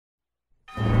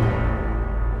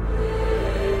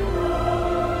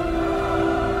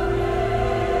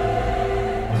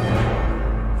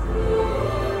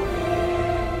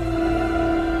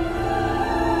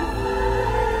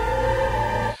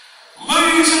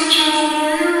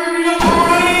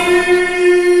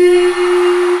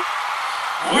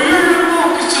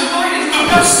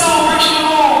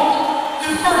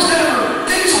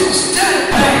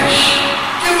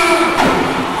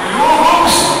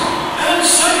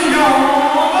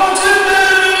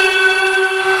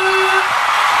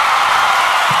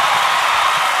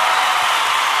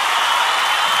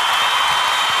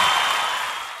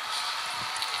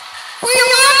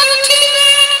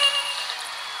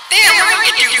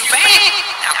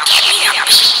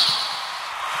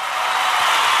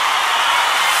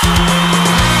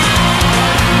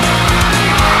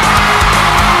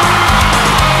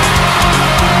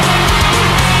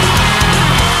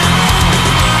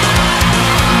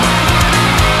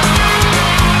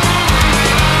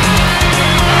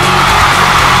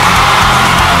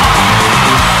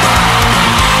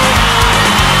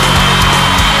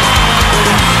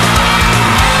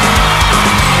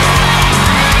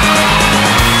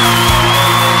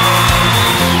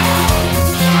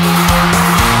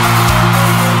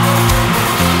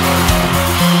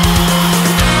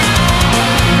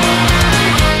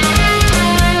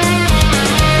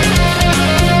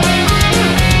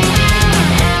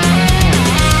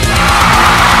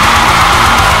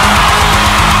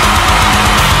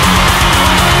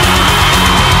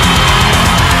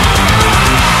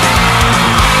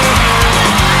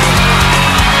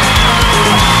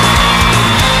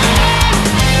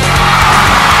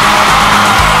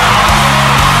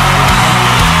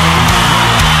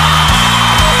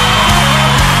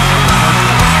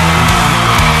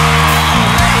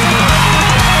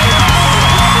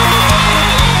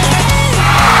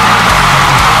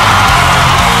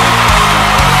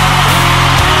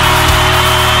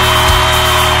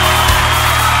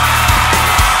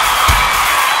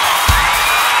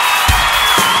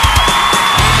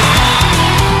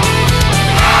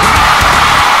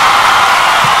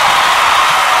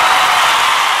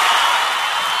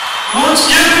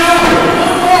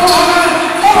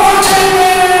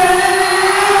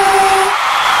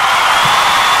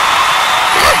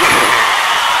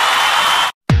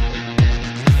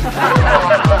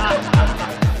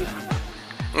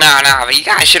No, but you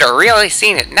guys should have really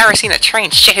seen it. Never seen a train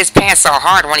shit his pants so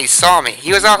hard when he saw me.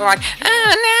 He was all like,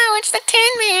 oh no, it's the Tin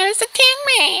Man, it's the Tin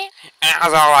Man. And I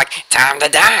was all like, time to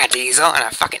die, Diesel. And I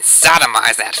fucking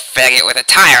sodomized that faggot with a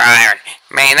tire iron.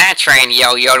 Man, that train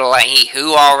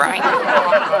yo-yodelay-hee-hoo, alright.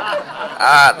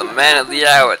 The man of the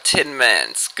hour, Tin Man.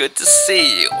 It's good to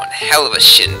see you. One hell of a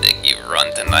shindig you've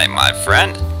run tonight, my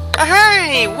friend.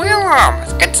 Hey, Willem,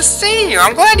 it's good to see you.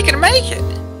 I'm glad you could make it.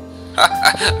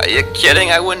 Are you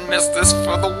kidding? I wouldn't miss this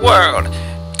for the world.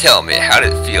 Tell me, how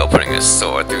did it feel putting a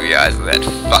sword through the eyes of that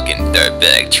fucking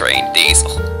dirtbag train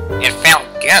Diesel? It felt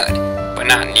good, but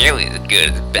not nearly as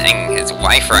good as banging his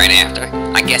wife right after.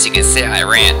 I guess you could say I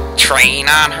ran train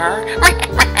on her.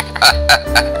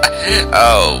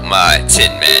 Oh my,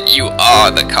 Tin Man, you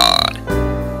are the card.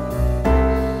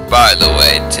 By the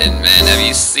way, Tin Man, have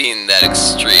you seen that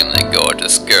extremely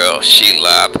gorgeous girl,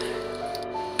 Shelob?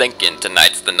 Thinking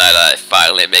tonight's the night I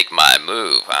finally make my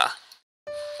move, huh?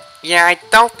 Yeah, I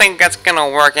don't think that's gonna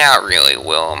work out really,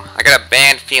 Willem. I got a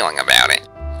bad feeling about it.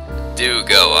 Do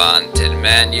go on, Tin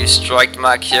Man, you strike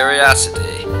my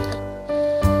curiosity.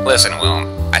 Listen,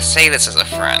 Willem, I say this as a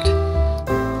friend.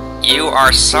 You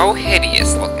are so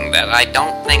hideous looking that I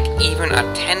don't think even a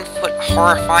 10-foot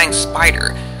horrifying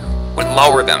spider would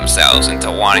lower themselves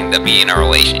into wanting to be in a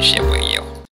relationship with you.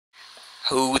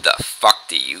 Who the fuck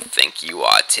do you think you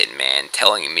are, Tin Man,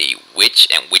 telling me which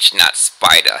and which not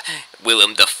spider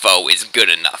Willem Dafoe is good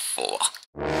enough for?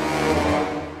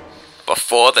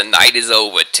 Before the night is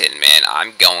over, Tin Man,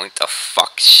 I'm going to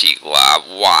fuck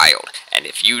Shelob wild, and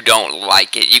if you don't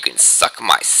like it, you can suck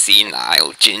my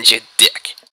senile ginger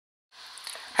dick.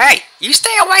 Hey, you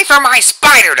stay away from my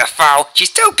spider, Dafoe!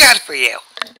 She's too good for you!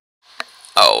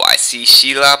 Oh, I see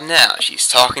Shelob now. She's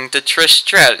talking to Trish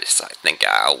Stratus. I think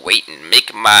I'll wait and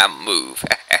make my move.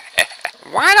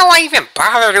 Why do I even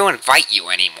bother to invite you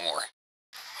anymore?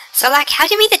 So, like,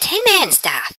 how'd you meet the Tin Man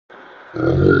stuff?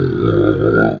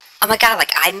 Oh my god,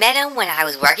 like, I met him when I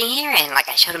was working here, and, like,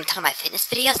 I showed him a ton of my fitness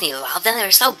videos, and he loved them. They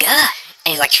were so good.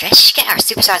 And he's like, Trish, get our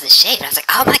superstars in shape. And I was like,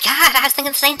 oh my god, I was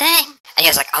thinking the same thing. And he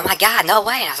was like, oh my god, no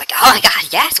way. And I was like, oh my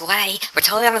god, yes way. We're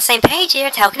totally on the same page here,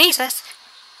 telekinesis.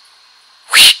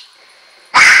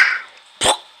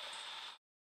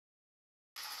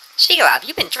 Sheila, have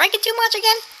you been drinking too much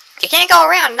again? You can't go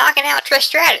around knocking out Trish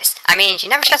Stratus. I mean, she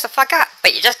never shuts the fuck up,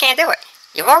 but you just can't do it.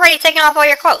 You've already taken off all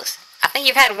your clothes. I think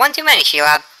you've had one too many,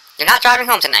 Sheila. You're not driving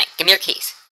home tonight. Give me your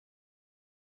keys.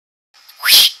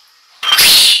 Whoosh.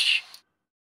 Whoosh.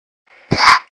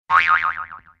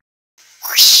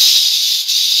 Whoosh.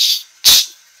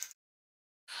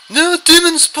 Now,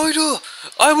 demon spider,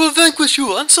 I will vanquish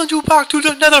you and send you back to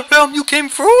the nether realm you came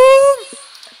from.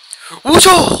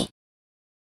 Whoosha!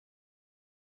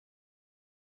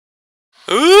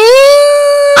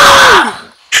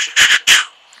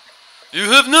 You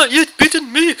have not yet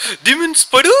beaten me, demon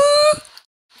spider!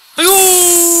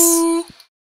 Ayo!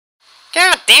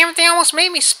 God damn it, they almost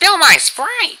made me spill my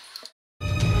Sprite!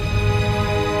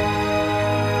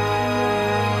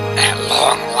 At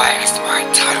long last, my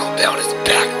title belt is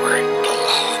back where it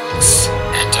belongs.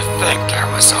 And to think I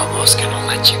was almost gonna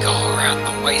let you go around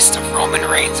the waist of Roman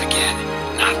Reigns again.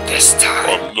 Not this time.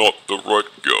 I'm not the right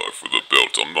guy for the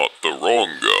belt. I'm not the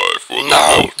wrong guy for the belt.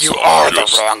 No, you are the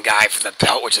wrong guy for the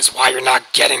belt, which is why you're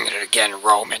not getting it again,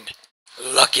 Roman.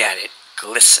 Look at it,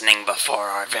 glistening before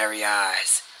our very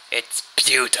eyes. It's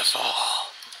beautiful.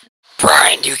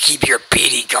 Brian, you keep your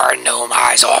beady guard gnome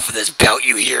eyes off of this belt,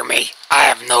 you hear me? I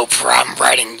have no problem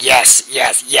writing yes,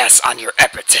 yes, yes on your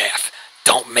epitaph.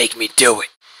 Don't make me do it.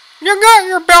 You got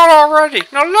your belt already.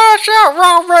 Now lash out,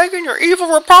 Ronald Reagan, you evil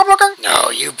Republican. No,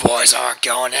 you boys aren't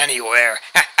going anywhere.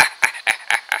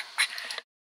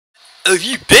 Oh,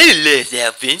 you better laugh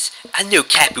out, Vince. I know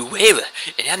capoeira,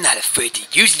 and I'm not afraid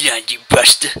to use it on you,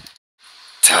 Buster.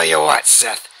 Tell you what,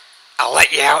 Seth. I'll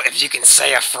let you out if you can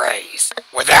say a phrase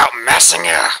without messing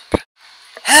up.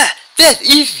 Ha! That's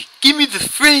easy. Give me the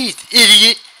phrase,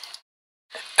 idiot.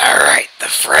 Alright, the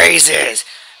phrase is,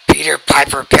 Peter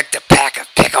Piper picked a pack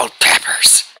of pickled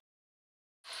peppers.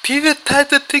 Peter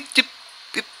Piper picked a...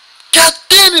 God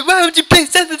damn it, why would you pick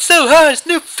something so hard? It's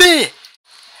no fair.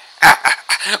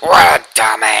 What a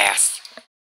dumbass.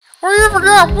 Well, you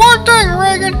forgot one thing,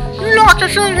 Reagan. You locked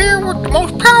us in here with the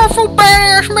most powerful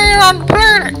badass man on the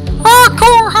planet,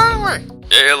 Hardcore Holly.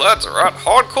 Yeah, that's right.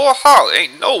 Hardcore Holly.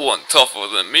 Ain't no one tougher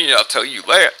than me, I'll tell you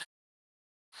that.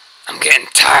 I'm getting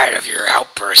tired of your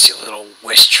outbursts, you little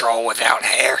wish troll without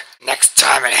hair. Next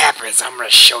time it happens, I'm gonna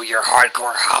show your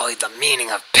Hardcore Holly the meaning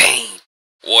of pain.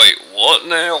 Wait, what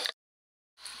now?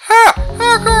 Ha!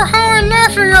 Hardcore Holly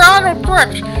laughs at your idle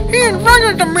threats. He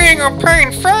invented the meaning of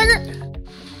pain, faggot.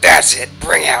 That's it.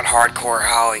 Bring out Hardcore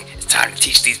Holly. It's time to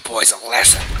teach these boys a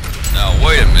lesson. Now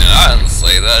wait a minute, I didn't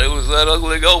say that. It was that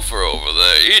ugly gopher over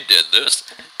there. He did this.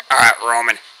 Alright,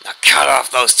 Roman. Now cut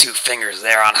off those 2 fingers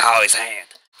there on Holly's hand.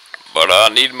 But I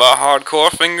need my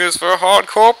hardcore fingers for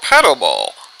hardcore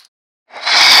paddleball.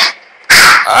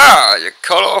 Ah, you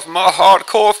cut off my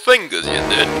hardcore fingers, you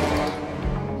did.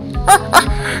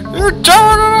 You're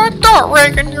dumber than I thought,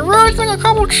 Reagan. You really think a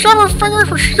couple severed fingers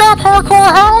would stop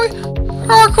Hardcore Holly?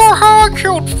 Hardcore Holly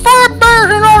killed 5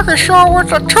 bears in Arkansas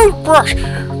with a toothbrush.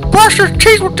 Brushed his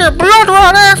teeth with their blood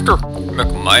right after.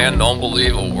 McMahon don't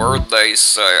believe a word they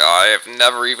say. I have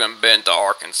never even been to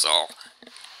Arkansas.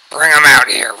 Bring him out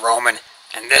here, Roman.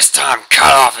 And this time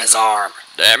cut off his arm.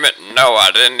 Damn it, no,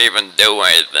 I didn't even do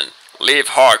anything. Leave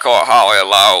Hardcore Holly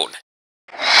alone.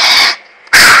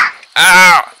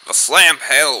 Ow! The slam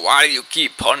hell, why do you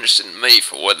keep punishing me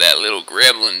for what that little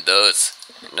gremlin does?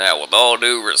 Now, with all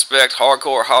due respect,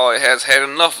 Hardcore Holly has had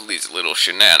enough of these little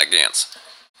shenanigans.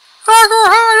 Hardcore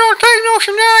Holly don't take no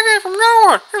shenanigans from no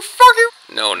one. And fuck you.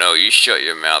 No, you shut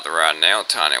your mouth right now,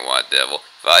 tiny white devil.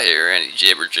 If I hear any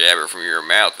jibber jabber from your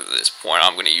mouth at this point,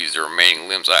 I'm gonna use the remaining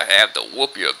limbs I have to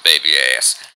whoop your baby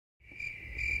ass.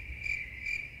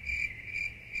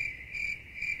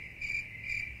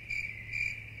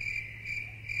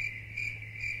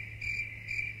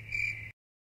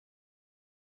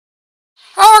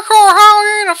 Hardcore Holly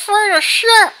ain't afraid of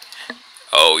shit.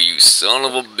 Oh, you son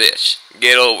of a bitch.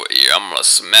 Get over here, I'm gonna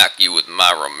smack you with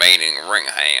my remaining ring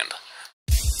hand.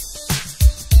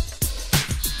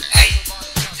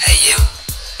 Hey you.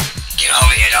 Get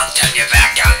over here, don't turn your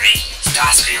back on me.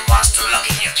 Starscream wants to look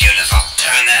at you beautiful.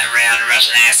 Turn that round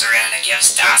Russian ass around and give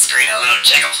Starscream a little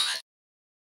jiggle.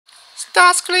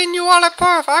 Starscream, you are a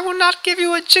perv. I will not give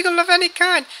you a jiggle of any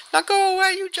kind. Now go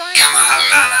away, you giant. Come on,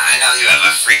 Lana. I know you have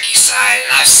a freaky side,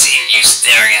 and I've seen you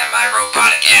staring at my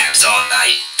robotic abs all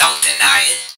night. Don't deny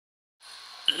it.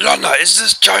 Lana, is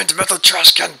this giant metal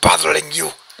trash can bothering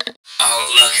you?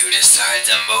 Oh, look who decided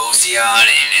to mosey on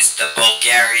in. It's the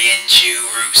Bulgarian Jew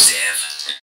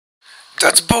Rusev.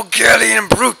 That's Bulgarian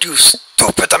brute, you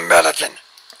stupid American.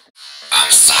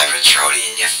 I'm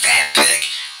Cybertronian, you fat pig.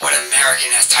 What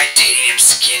American has titanium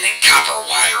skin and copper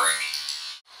wiring?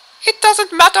 It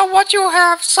doesn't matter what you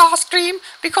have, Starscream,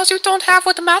 because you don't have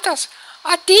what matters.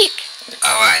 A dick.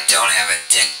 Oh, I don't have a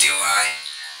dick, do I?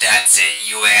 That's it,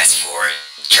 you asked for it.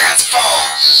 Transform!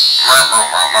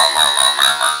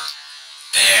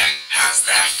 There, how's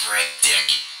that for a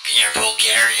dick? Can your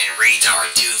Bulgarian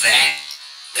retard do that?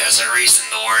 There's a reason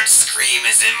the word scream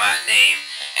is in my name,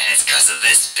 and it's 'cause of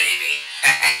this baby.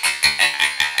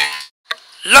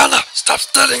 Lana, stop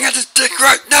staring at his dick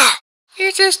right now!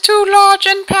 It is too large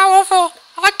and powerful.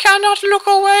 I cannot look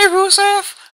away,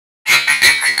 Rusev.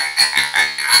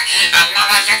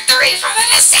 Another victory for the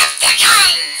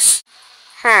Decepticons!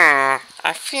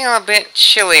 I feel a bit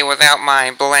chilly without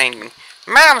my bling.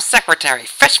 Madam Secretary,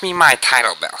 fetch me my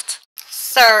title belt.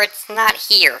 Sir, it's not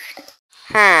here.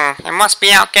 It must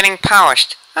be out getting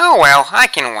polished. Oh well, I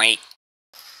can wait.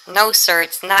 No, sir,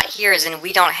 it's not here, as in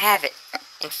we don't have it.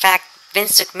 In fact,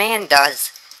 Vince McMahon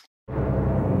does.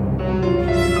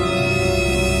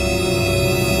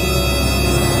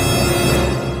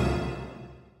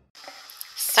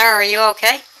 Sir, are you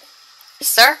okay?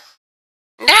 Sir?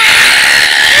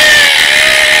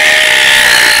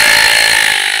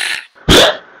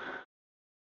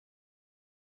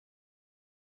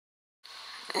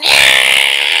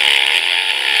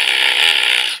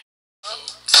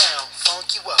 Uptown,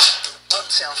 funk you up.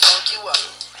 Uptown, funk you up.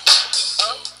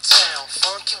 Uptown,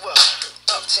 funk you up.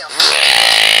 Uptown,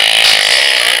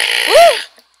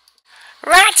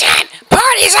 Right time!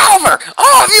 Party's over!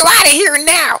 All of you out of here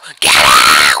now! Get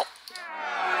out!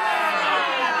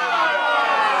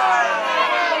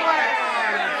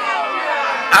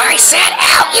 I said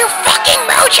out, you fucking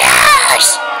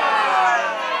moochers!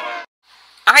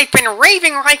 I've been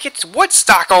raving like it's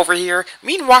Woodstock over here.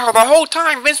 Meanwhile, the whole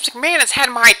time Vince McMahon has had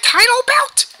my title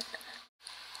belt?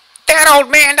 That old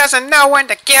man doesn't know when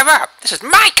to give up. This is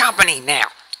my company now.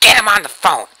 Get him on the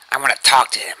phone. I want to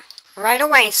talk to him. Right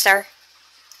away, sir.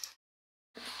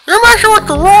 You're messing with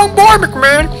the wrong boy,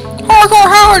 McMahon. Hardcore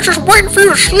Holly's just waiting for you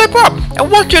to slip up.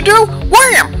 And once you do,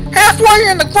 wham! Halfway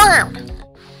in the ground.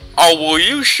 Oh, will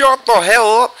you shut the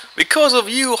hell up? Because of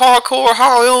you, Hardcore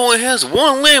Holly only has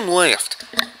one limb left.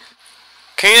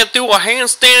 Can't do a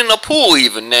handstand in a pool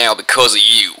even now because of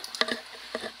you.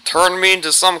 Turn me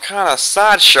into some kind of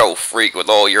sideshow freak with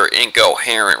all your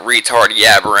incoherent retard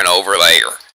yabbering over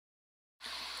there.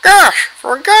 Gosh,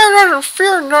 for a guy who doesn't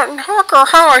fear nothing, Hardcore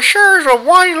Holly sure is a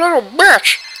whiny little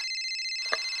bitch.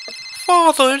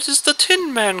 Father, it is the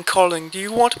Tinman calling. Do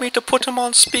you want me to put him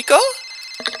on speaker?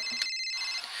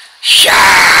 Shut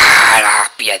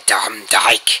up, you dumb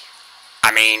dyke.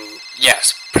 I mean,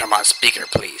 yes, put him on speaker,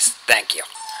 please. Thank you.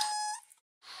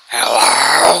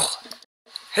 Hello?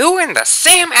 Who in the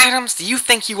Sam Adams do you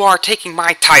think you are taking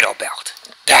my title belt?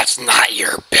 That's not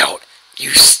your belt. You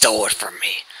stole it from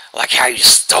me. Like how you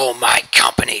stole my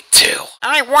company, too.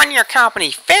 I won your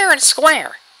company fair and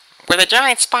square. With a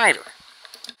giant spider.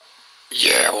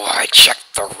 Yeah, well, I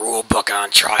checked the rule book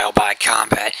on Trial by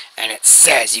Combat, and it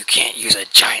says you can't use a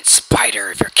giant spider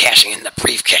if you're cashing in the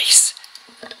briefcase.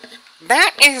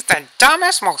 That is the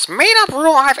dumbest, most made-up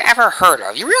rule I've ever heard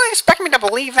of. You really expect me to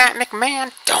believe that,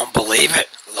 McMahon? Don't believe it.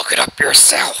 Look it up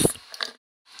yourself.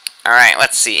 Alright,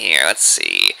 let's see here. Let's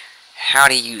see. How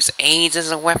to use AIDS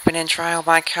as a weapon in Trial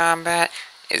by Combat?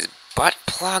 Is butt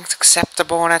plugs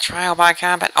acceptable in a Trial by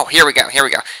Combat? Oh, here we go.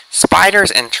 Spiders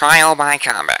in Trial by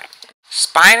Combat.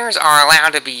 Spiders are allowed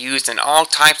to be used in all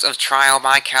types of Trial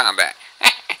by Combat.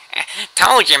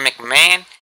 Told you, McMahon.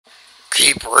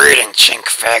 Keep reading, chink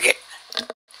faggot.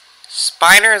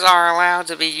 Spiders are allowed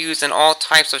to be used in all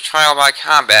types of Trial by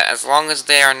Combat as long as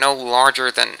they are no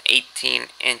larger than 18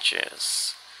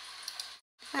 inches.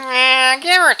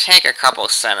 Give or take a couple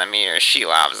centimeters, she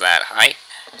loves that height.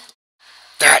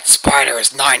 That spider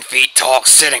is 9 feet tall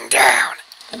sitting down.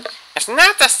 It's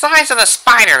not the size of the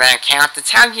spider that counts,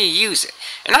 it's how you use it.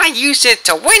 And I use it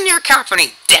to win your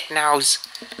company, dick nose.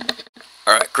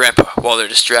 Alright, Grandpa, while they're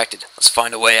distracted, let's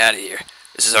find a way out of here.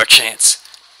 This is our chance.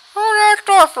 Oh, that's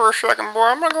all for a second, boy.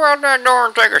 I'm gonna go out that door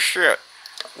and take a shit.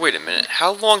 Wait a minute,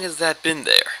 how long has that been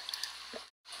there?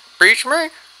 Beats me?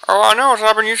 All I know is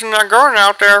I've been using that garden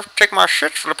out there to take my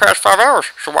shits for the past 5 hours,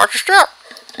 so watch your step.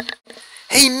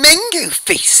 Hey, Mango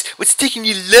Face, what's taking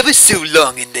you lover so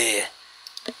long in there?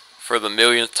 For the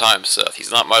millionth time, Seth,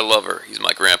 he's not my lover, he's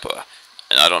my grandpa.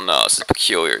 And I don't know, this is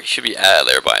peculiar. He should be out of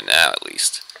there by now, at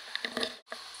least.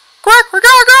 Quick, we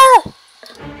gotta go!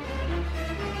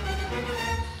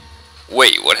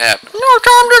 Wait, what happened? No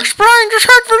time to explain, just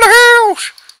head for the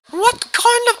hills! What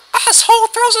kind of asshole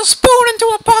throws a spoon into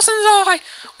a possum's eye?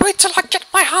 Wait till I get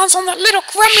my hands on that little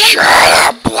gremlin! Shut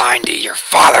up, Blindy, your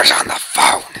father's on the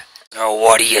phone! So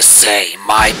what do you say,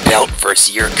 my belt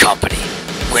versus your company?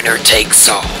 Winner takes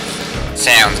all.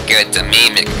 Sounds good to me,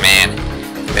 McMahon.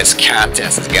 This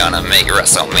contest is gonna make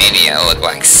WrestleMania look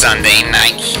like Sunday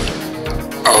night.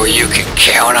 Oh, you can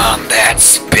count on that,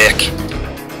 Spick.